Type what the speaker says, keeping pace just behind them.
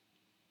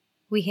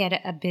We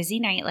had a busy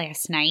night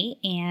last night,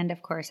 and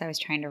of course, I was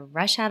trying to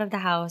rush out of the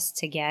house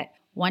to get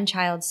one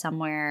child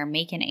somewhere,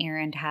 make an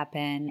errand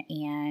happen,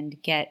 and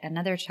get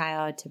another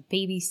child to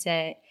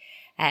babysit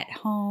at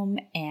home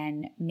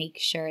and make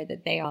sure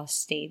that they all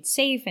stayed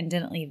safe and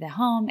didn't leave the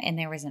home. And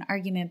there was an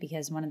argument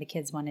because one of the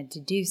kids wanted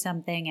to do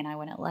something and I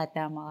wouldn't let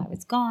them while I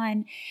was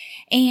gone.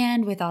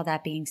 And with all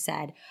that being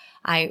said,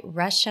 I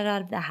rushed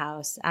out of the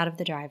house, out of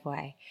the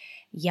driveway,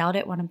 yelled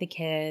at one of the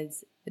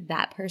kids.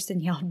 That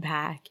person yelled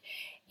back.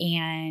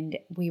 And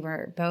we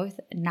were both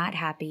not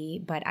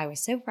happy, but I was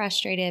so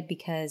frustrated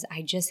because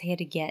I just had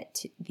to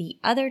get the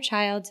other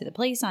child to the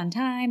place on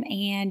time,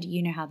 and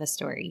you know how the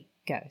story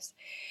goes.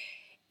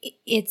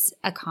 It's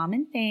a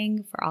common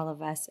thing for all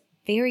of us,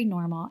 very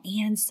normal,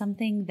 and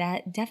something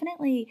that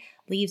definitely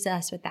leaves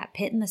us with that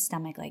pit in the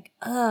stomach, like,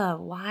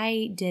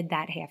 why did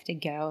that have to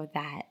go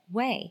that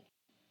way?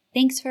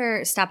 Thanks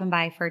for stopping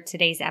by for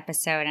today's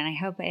episode, and I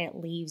hope it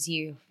leaves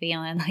you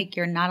feeling like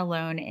you're not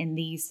alone in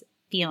these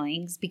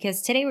feelings,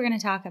 because today we're going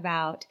to talk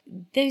about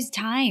those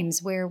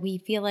times where we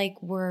feel like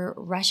we're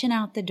rushing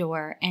out the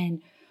door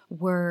and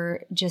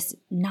we're just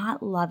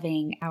not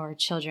loving our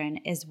children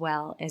as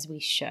well as we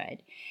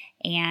should.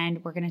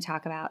 And we're going to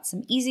talk about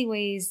some easy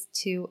ways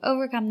to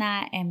overcome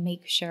that and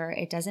make sure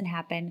it doesn't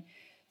happen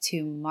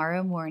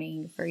tomorrow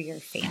morning for your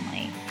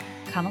family.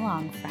 Come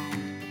along,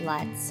 friend.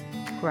 Let's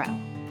grow.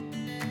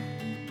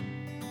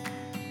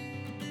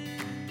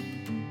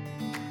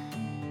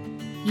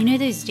 You know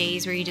those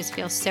days where you just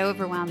feel so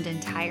overwhelmed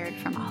and tired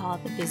from all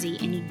the busy,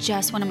 and you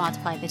just want to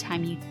multiply the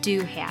time you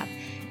do have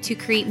to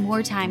create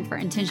more time for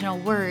intentional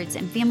words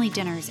and family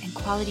dinners and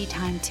quality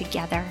time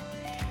together?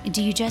 And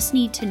do you just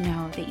need to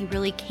know that you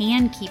really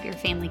can keep your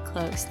family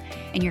close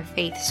and your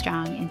faith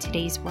strong in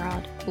today's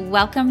world?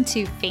 Welcome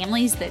to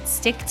Families That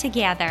Stick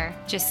Together.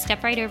 Just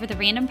step right over the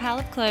random pile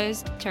of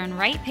clothes, turn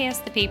right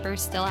past the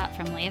papers still out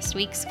from last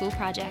week's school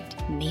project,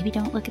 maybe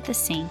don't look at the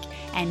sink,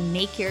 and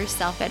make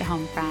yourself at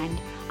home, friend.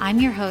 I'm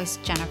your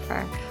host,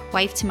 Jennifer,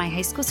 wife to my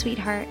high school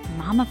sweetheart,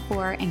 mom of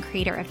 4, and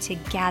creator of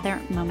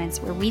Together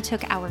Moments, where we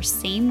took our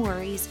same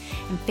worries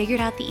and figured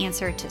out the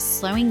answer to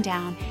slowing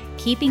down,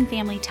 keeping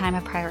family time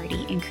a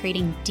priority, and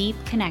creating deep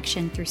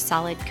connection through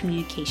solid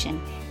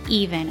communication,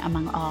 even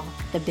among all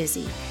the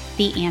busy.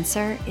 The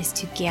answer is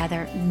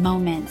Together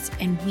Moments,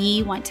 and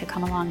we want to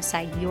come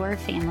alongside your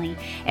family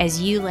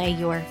as you lay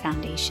your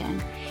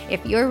foundation.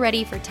 If you're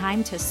ready for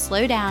time to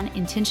slow down,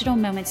 intentional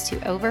moments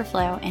to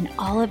overflow, and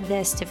all of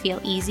this to feel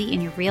easy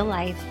in your real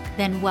life,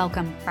 then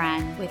welcome,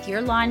 friend. With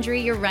your laundry,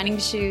 your running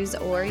shoes,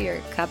 or your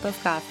cup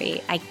of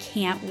coffee, I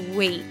can't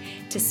wait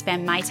to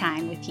spend my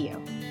time with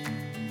you.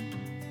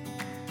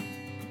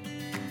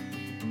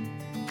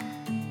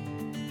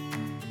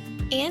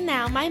 And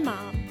now my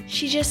mom.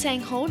 She just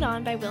sang Hold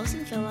On by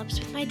Wilson Phillips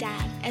with my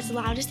dad as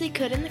loud as they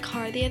could in the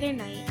car the other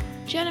night.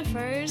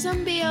 Jennifer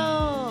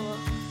Zumbio!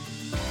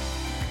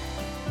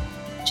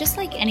 Just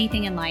like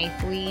anything in life,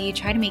 we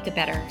try to make a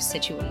better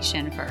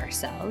situation for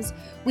ourselves.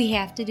 We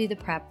have to do the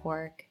prep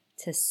work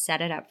to set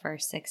it up for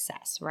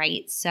success,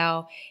 right?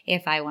 So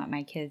if I want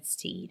my kids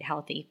to eat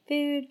healthy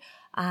food,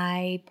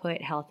 I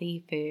put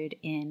healthy food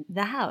in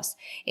the house.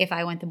 If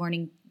I want the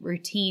morning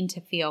routine to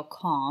feel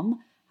calm,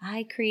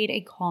 I create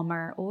a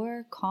calmer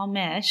or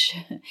calmish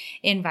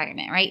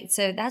environment, right?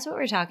 So that's what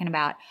we're talking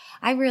about.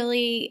 I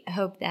really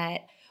hope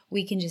that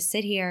we can just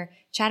sit here,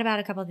 chat about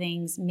a couple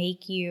things,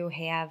 make you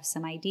have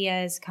some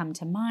ideas come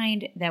to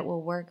mind that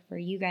will work for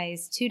you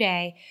guys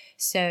today,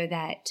 so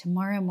that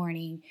tomorrow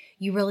morning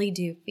you really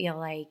do feel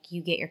like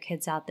you get your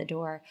kids out the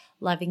door,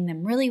 loving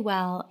them really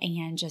well,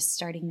 and just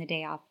starting the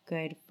day off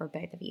good for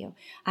both of you.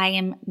 I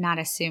am not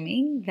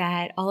assuming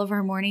that all of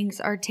our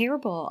mornings are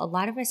terrible. A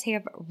lot of us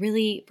have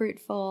really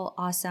fruitful,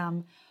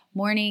 awesome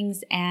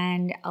mornings,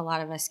 and a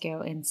lot of us go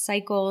in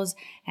cycles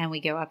and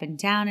we go up and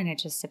down, and it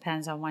just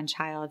depends on one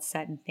child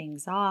setting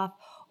things off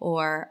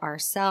or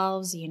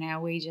ourselves. You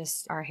know, we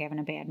just are having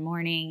a bad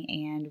morning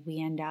and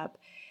we end up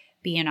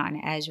being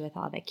on edge with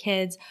all the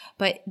kids.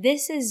 But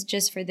this is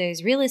just for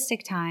those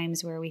realistic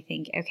times where we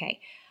think, okay,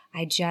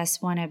 I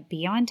just want to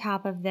be on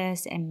top of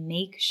this and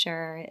make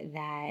sure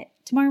that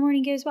tomorrow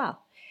morning goes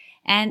well.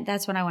 And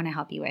that's what I want to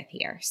help you with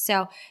here.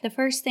 So the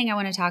first thing I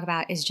want to talk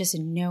about is just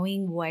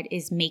knowing what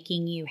is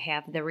making you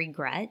have the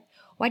regret.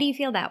 Why do you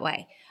feel that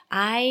way?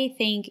 I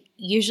think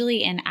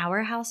usually in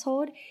our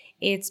household,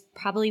 it's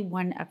probably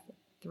one of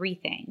 3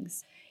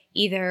 things.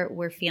 Either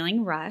we're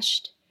feeling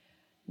rushed,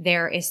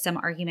 there is some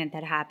argument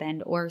that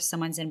happened, or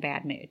someone's in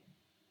bad mood.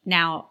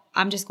 Now,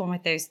 I'm just going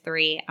with those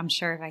 3. I'm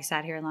sure if I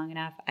sat here long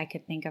enough, I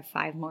could think of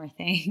 5 more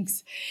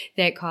things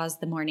that caused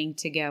the morning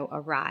to go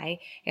awry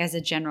as a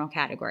general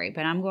category,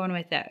 but I'm going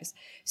with those.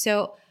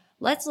 So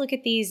let's look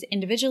at these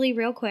individually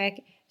real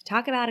quick,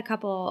 talk about a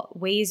couple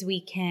ways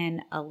we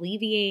can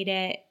alleviate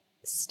it,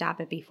 stop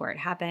it before it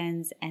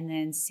happens, and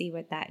then see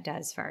what that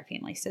does for our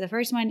family. So the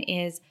first one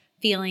is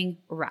feeling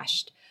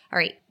rushed. All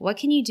right, what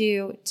can you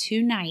do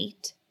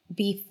tonight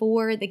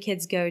before the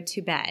kids go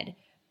to bed?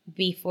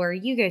 Before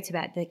you go to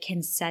bed, that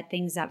can set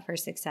things up for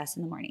success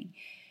in the morning?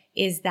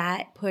 Is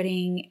that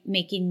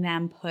making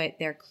them put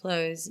their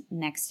clothes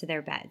next to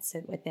their bed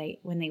so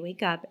when they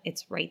wake up,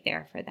 it's right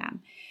there for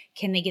them?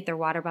 Can they get their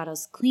water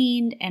bottles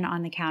cleaned and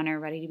on the counter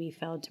ready to be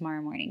filled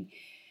tomorrow morning?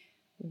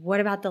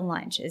 What about the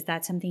lunch? Is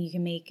that something you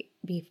can make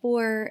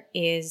before?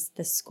 Is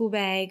the school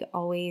bag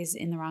always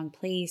in the wrong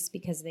place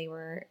because they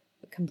were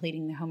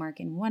completing the homework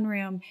in one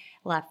room,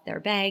 left their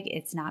bag,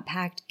 it's not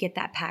packed? Get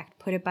that packed.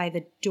 Put it by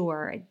the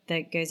door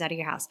that goes out of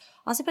your house.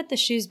 Also put the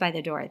shoes by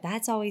the door.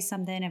 That's always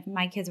something. If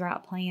my kids were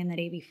out playing the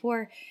day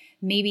before,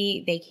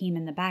 maybe they came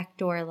in the back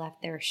door,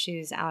 left their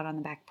shoes out on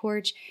the back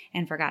porch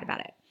and forgot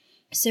about it.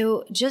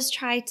 So just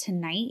try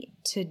tonight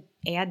to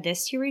add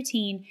this to your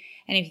routine.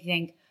 And if you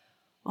think,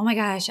 oh my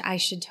gosh, I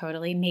should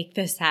totally make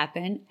this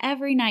happen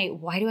every night.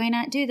 Why do I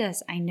not do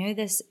this? I know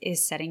this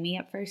is setting me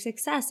up for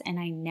success and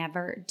I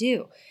never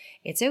do.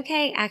 It's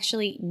okay.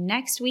 Actually,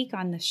 next week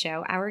on the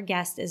show, our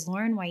guest is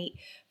Lauren White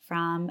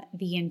from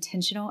the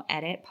Intentional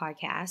Edit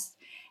podcast.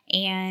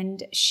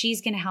 And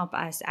she's going to help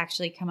us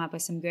actually come up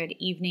with some good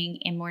evening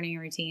and morning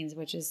routines,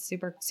 which is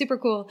super, super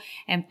cool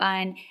and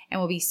fun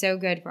and will be so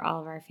good for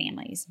all of our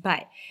families.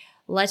 But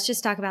let's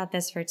just talk about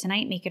this for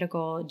tonight. Make it a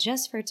goal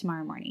just for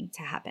tomorrow morning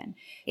to happen.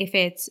 If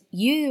it's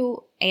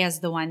you as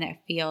the one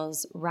that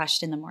feels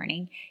rushed in the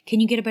morning,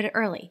 can you get a bit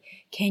early?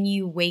 Can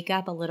you wake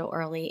up a little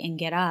early and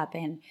get up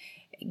and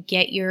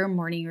get your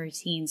morning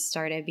routine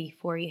started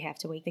before you have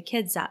to wake the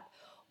kids up?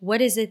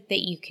 What is it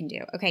that you can do?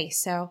 Okay,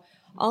 so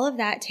all of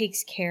that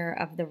takes care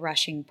of the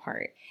rushing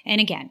part. And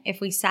again, if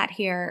we sat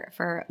here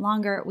for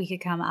longer, we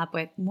could come up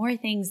with more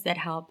things that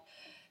help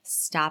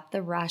stop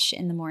the rush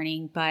in the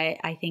morning, but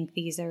I think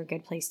these are a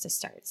good place to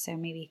start. So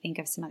maybe think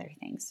of some other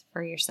things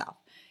for yourself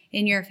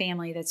in your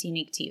family that's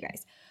unique to you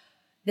guys.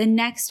 The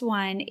next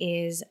one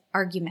is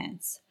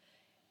arguments.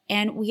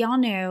 And we all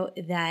know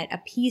that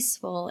a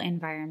peaceful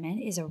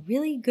environment is a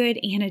really good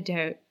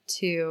antidote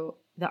to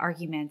the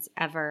arguments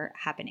ever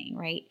happening,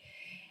 right?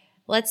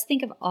 Let's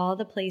think of all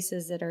the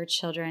places that our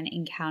children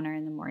encounter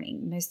in the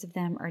morning. Most of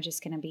them are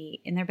just going to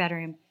be in their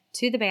bedroom,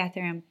 to the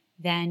bathroom,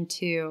 then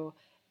to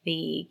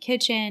the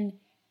kitchen,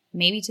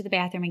 maybe to the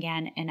bathroom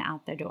again, and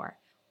out the door.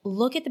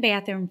 Look at the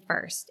bathroom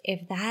first.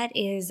 If that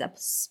is a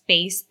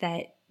space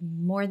that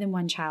more than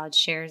one child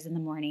shares in the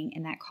morning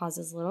and that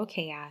causes little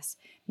chaos,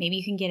 maybe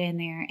you can get in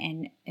there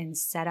and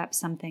set up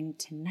something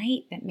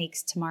tonight that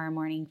makes tomorrow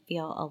morning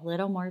feel a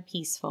little more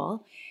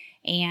peaceful,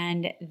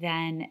 and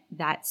then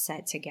that's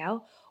set to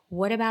go.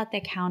 What about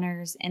the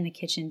counters and the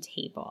kitchen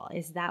table?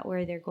 Is that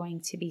where they're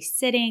going to be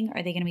sitting?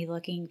 Are they going to be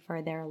looking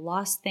for their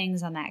lost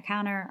things on that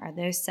counter? Are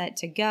those set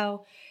to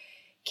go?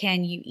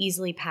 Can you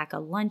easily pack a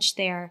lunch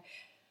there?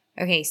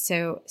 Okay,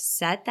 so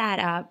set that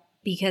up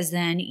because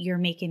then you're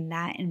making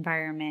that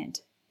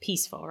environment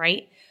peaceful,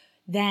 right?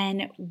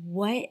 Then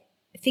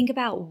think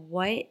about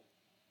what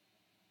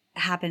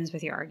happens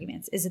with your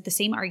arguments. Is it the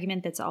same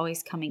argument that's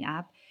always coming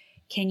up?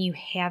 Can you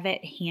have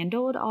it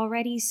handled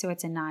already so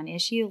it's a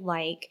non-issue?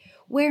 Like,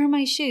 where are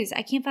my shoes?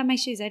 I can't find my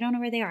shoes. I don't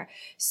know where they are.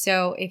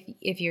 So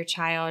if your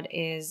child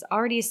is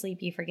already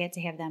asleep, you forget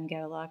to have them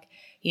go look,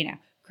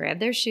 grab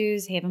their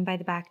shoes, have them by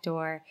the back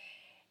door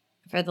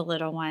for the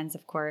little ones,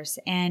 of course.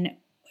 And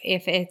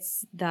if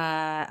it's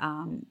the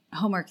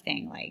homework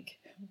thing, like,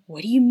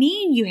 what do you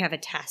mean you have a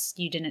test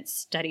you didn't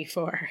study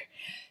for?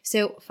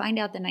 So find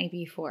out the night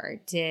before.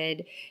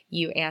 Did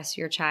you ask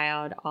your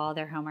child all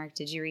their homework?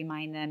 Did you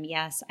remind them?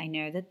 Yes, I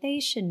know that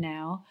they should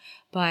know,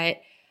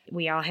 but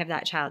we all have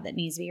that child that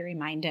needs to be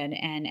reminded.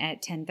 And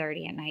at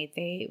 10:30 at night,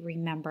 they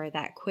remember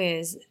that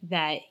quiz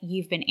that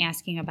you've been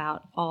asking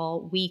about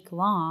all week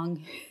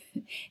long,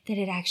 that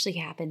it actually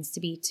happens to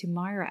be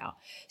tomorrow.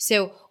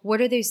 So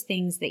what are those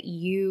things that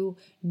you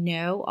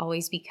know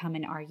always become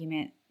an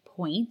argument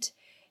point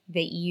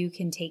that you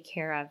can take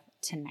care of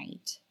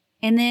tonight?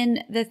 And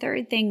then the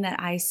third thing that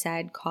I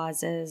said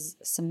causes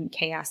some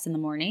chaos in the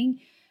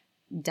morning,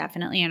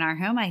 definitely in our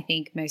home, I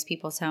think most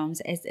people's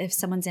homes, is if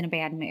someone's in a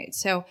bad mood.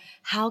 So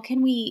how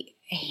can we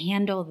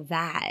handle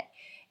that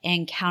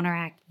and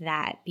counteract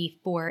that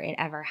before it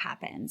ever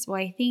happens? Well,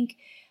 I think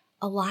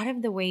a lot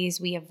of the ways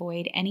we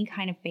avoid any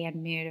kind of bad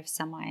mood of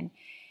someone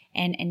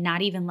and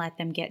not even let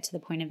them get to the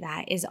point of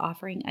that is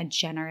offering a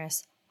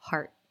generous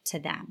heart to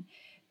them.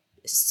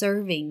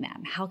 Serving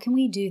them. How can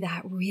we do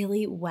that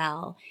really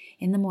well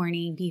in the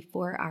morning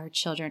before our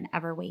children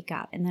ever wake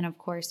up? And then, of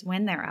course,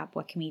 when they're up,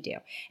 what can we do?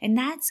 And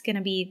that's going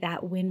to be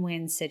that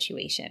win-win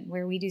situation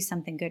where we do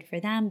something good for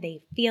them.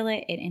 They feel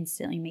it. It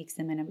instantly makes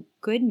them in a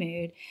good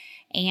mood,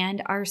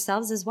 and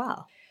ourselves as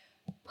well.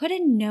 Put a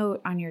note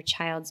on your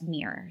child's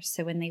mirror.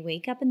 So when they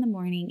wake up in the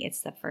morning,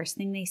 it's the first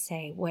thing they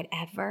say,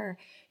 whatever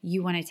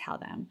you want to tell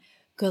them.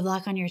 Good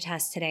luck on your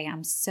test today.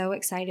 I'm so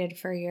excited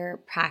for your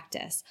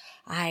practice.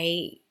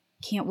 I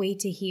can't wait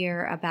to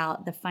hear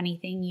about the funny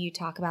thing you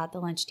talk about at the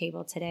lunch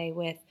table today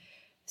with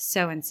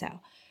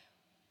so-and-so.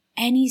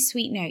 Any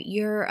sweet note,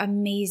 you're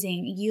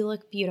amazing, you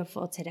look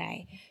beautiful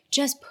today.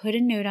 Just put a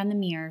note on the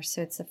mirror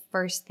so it's the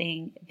first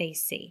thing they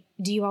see.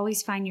 Do you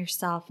always find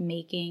yourself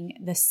making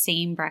the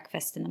same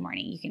breakfast in the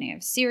morning? You can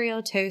have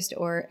cereal, toast,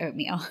 or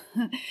oatmeal.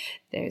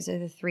 Those are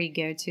the 3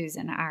 go-tos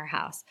in our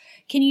house.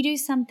 Can you do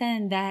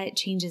something that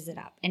changes it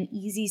up? An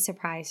easy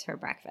surprise for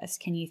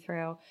breakfast. Can you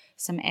throw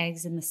some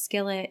eggs in the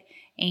skillet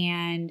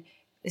and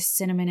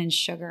cinnamon and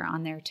sugar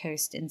on their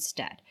toast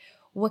instead?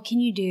 What can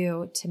you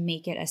do to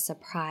make it a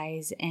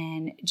surprise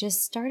and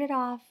just start it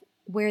off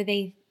where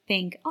they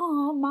think,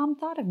 oh, mom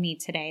thought of me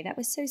today. That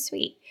was so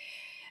sweet.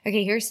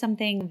 Okay, here's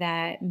something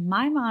that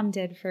my mom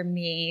did for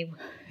me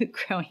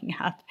growing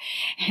up.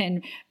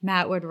 And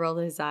Matt would roll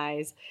his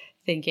eyes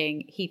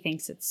thinking he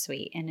thinks it's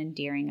sweet and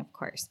endearing, of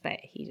course, but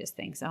he just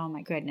thinks, oh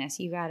my goodness,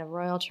 you got a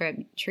royal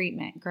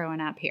treatment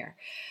growing up here.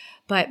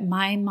 But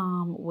my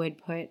mom would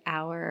put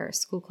our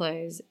school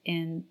clothes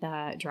in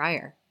the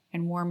dryer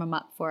and warm them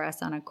up for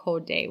us on a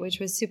cold day, which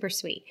was super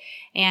sweet.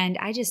 And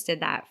I just did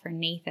that for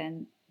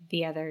Nathan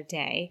the other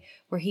day,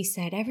 where he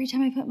said, every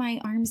time I put my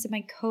arms in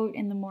my coat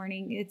in the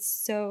morning, it's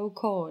so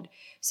cold.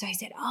 So I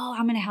said, oh,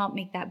 I'm going to help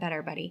make that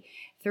better, buddy.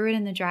 Threw it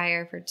in the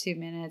dryer for 2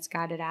 minutes,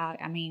 got it out.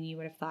 I mean, you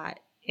would have thought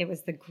it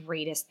was the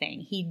greatest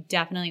thing. He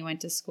definitely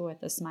went to school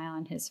with a smile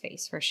on his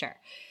face for sure.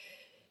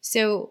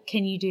 So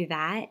can you do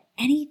that?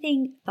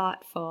 Anything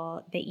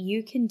thoughtful that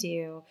you can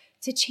do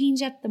to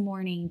change up the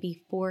morning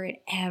before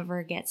it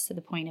ever gets to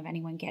the point of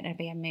anyone getting a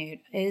bad mood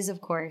is, of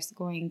course,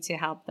 going to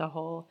help the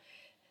whole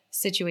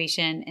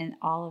situation and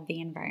all of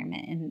the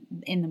environment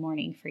in the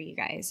morning for you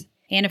guys.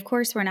 And of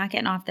course, we're not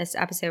getting off this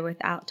episode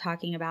without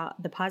talking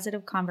about the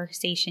positive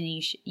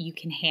conversation you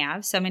can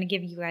have. So I'm going to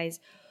give you guys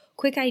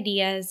quick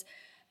ideas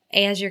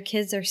as your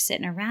kids are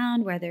sitting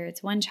around, whether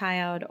it's one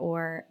child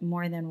or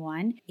more than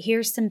one.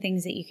 Here's some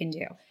things that you can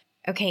do.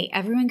 Okay,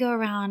 everyone go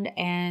around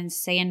and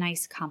say a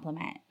nice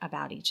compliment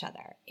about each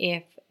other.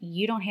 If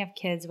you don't have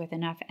kids with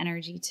enough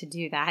energy to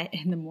do that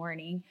in the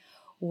morning,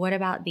 what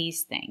about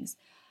these things?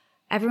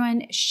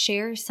 Everyone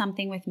share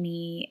something with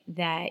me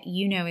that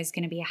you know is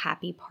going to be a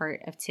happy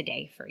part of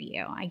today for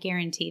you. I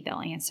guarantee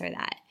they'll answer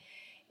that.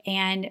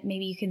 And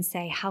maybe you can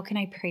say, how can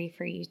I pray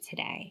for you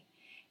today?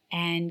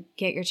 And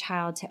get your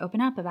child to open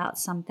up about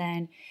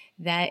something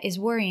that is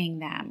worrying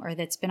them or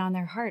that's been on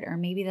their heart. Or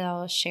maybe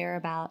they'll share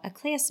about a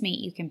classmate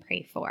you can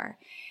pray for.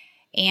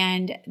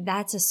 And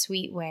that's a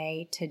sweet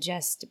way to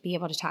just be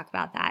able to talk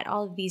about that.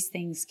 All of these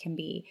things can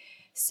be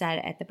said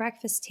at the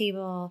breakfast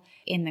table,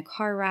 in the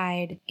car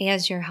ride,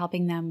 as you're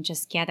helping them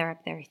just gather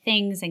up their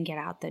things and get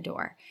out the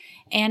door.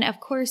 And of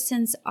course,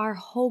 since our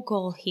whole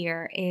goal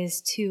here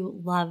is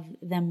to love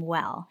them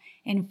well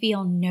and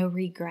feel no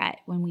regret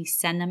when we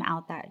send them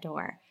out that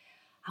door,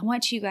 I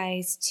want you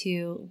guys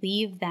to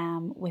leave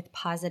them with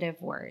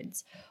positive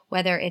words,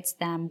 whether it's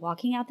them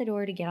walking out the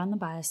door to get on the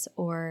bus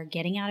or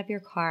getting out of your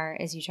car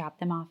as you drop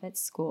them off at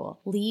school.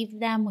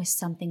 Leave them with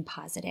something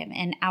positive.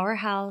 In our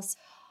house,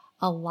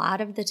 a lot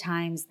of the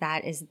times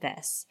that is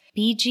this: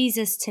 be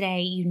Jesus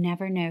today. You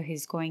never know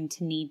who's going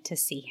to need to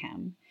see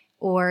him.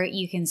 Or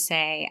you can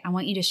say, I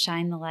want you to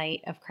shine the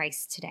light of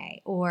Christ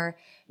today. Or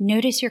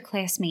notice your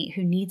classmate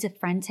who needs a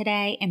friend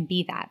today and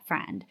be that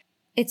friend.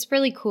 It's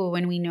really cool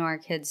when we know our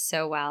kids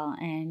so well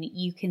and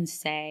you can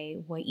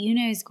say what you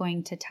know is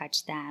going to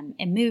touch them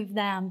and move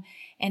them.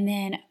 And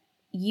then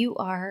you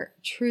are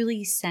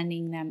truly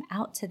sending them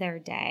out to their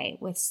day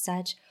with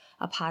such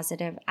a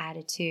positive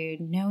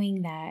attitude,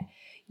 knowing that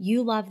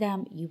you love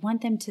them, you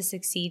want them to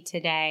succeed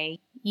today.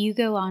 You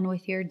go on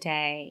with your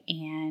day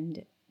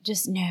and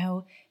just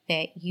know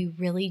that you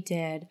really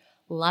did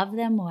love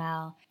them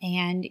well,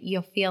 and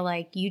you'll feel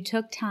like you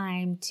took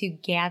time to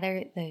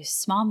gather those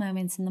small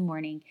moments in the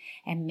morning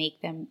and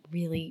make them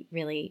really,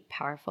 really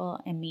powerful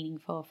and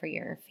meaningful for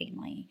your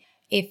family.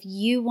 If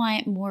you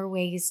want more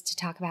ways to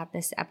talk about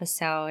this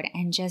episode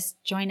and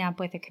just join up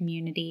with a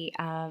community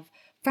of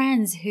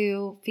friends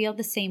who feel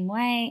the same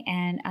way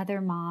and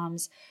other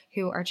moms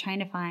who are trying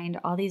to find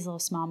all these little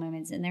small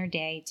moments in their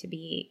day to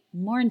be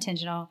more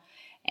intentional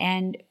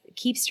and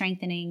keep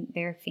strengthening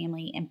their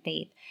family and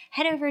faith,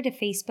 head over to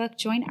Facebook,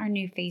 join our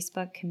new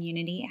Facebook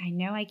community. I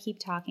know I keep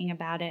talking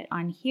about it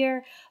on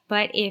here,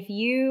 but if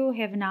you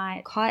have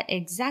not caught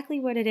exactly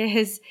what it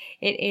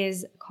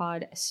is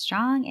called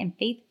Strong and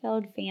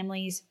Faith-Filled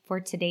Families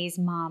for Today's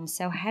Moms.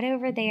 So head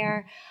over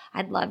there.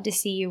 I'd love to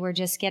see you. We're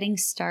just getting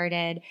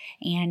started,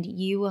 and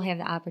you will have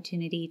the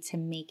opportunity to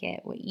make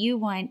it what you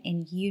want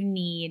and you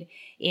need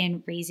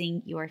in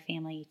raising your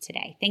family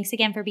today. Thanks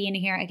again for being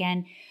here.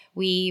 Again,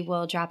 we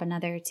will drop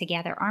another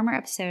Together Armor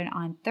episode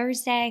on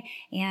Thursday.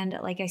 And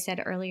like I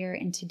said earlier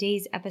in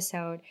today's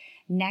episode,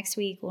 next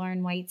week,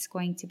 Lauren White's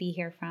going to be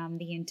here from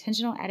the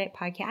Intentional Edit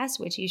podcast,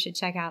 which you should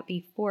check out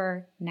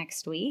before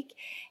next week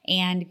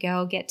and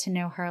go get to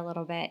know her a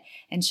little bit.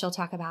 And she'll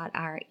talk about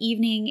our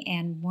evening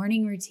and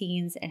morning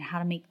routines and how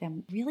to make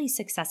them really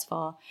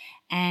successful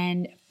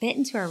and fit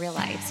into our real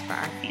lives for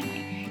our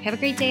family. Have a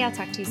great day. I'll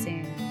talk to you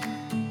soon.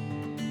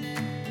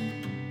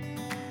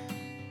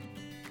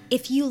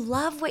 If you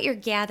love what you're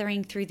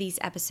gathering through these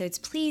episodes,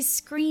 please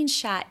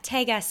screenshot,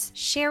 tag us,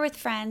 share with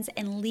friends,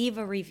 and leave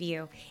a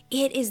review.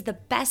 It is the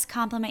best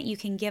compliment you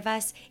can give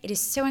us. It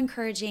is so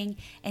encouraging,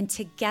 and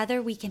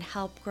together we can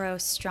help grow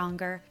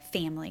stronger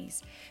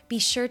families. Be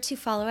sure to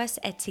follow us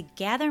at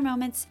Together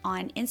Moments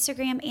on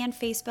Instagram and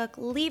Facebook.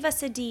 Leave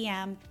us a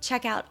DM.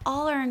 Check out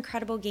all our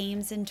incredible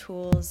games and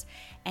tools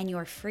and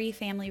your free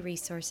family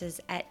resources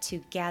at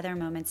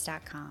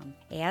togethermoments.com.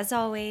 As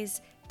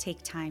always,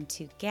 take time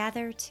to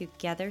gather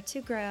together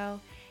to grow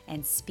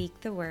and speak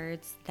the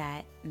words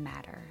that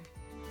matter.